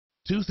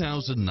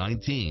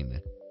2019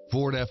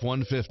 Ford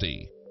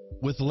F-150.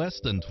 With less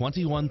than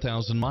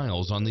 21,000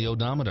 miles on the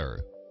odometer,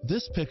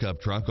 this pickup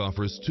truck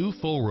offers 2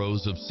 full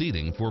rows of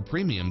seating for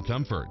premium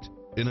comfort.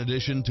 In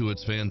addition to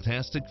its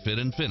fantastic fit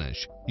and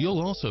finish,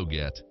 you'll also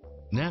get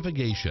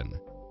navigation,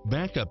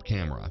 backup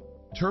camera,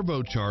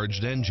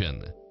 turbocharged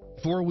engine,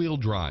 4-wheel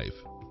drive,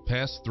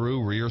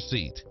 pass-through rear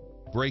seat,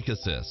 brake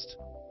assist,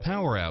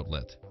 power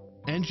outlet,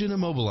 engine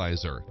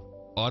immobilizer,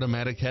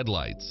 automatic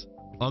headlights,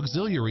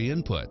 auxiliary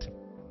input.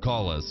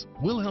 Call us,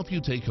 we'll help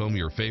you take home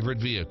your favorite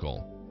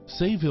vehicle.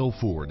 Sayville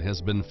Ford has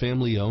been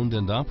family owned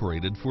and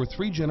operated for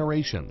 3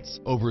 generations,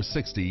 over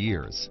 60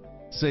 years.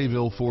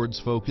 Sayville Ford's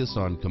focus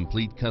on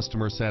complete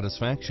customer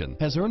satisfaction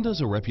has earned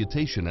us a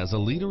reputation as a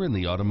leader in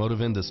the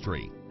automotive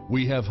industry.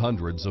 We have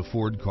hundreds of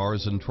Ford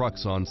cars and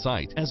trucks on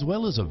site, as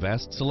well as a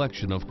vast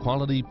selection of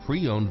quality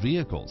pre-owned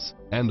vehicles.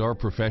 And our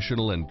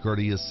professional and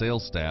courteous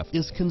sales staff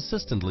is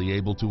consistently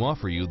able to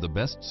offer you the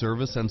best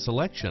service and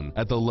selection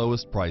at the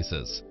lowest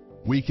prices.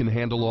 We can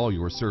handle all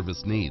your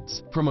service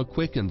needs, from a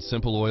quick and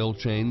simple oil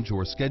change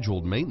or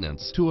scheduled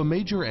maintenance to a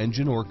major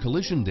engine or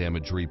collision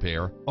damage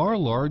repair. Our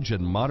large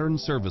and modern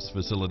service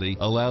facility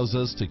allows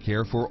us to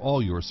care for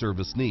all your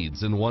service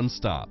needs in one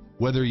stop.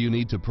 Whether you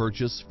need to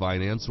purchase,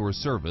 finance, or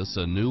service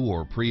a new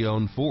or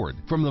pre-owned Ford,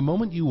 from the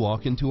moment you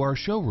walk into our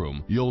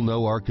showroom, you'll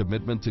know our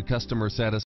commitment to customer satisfaction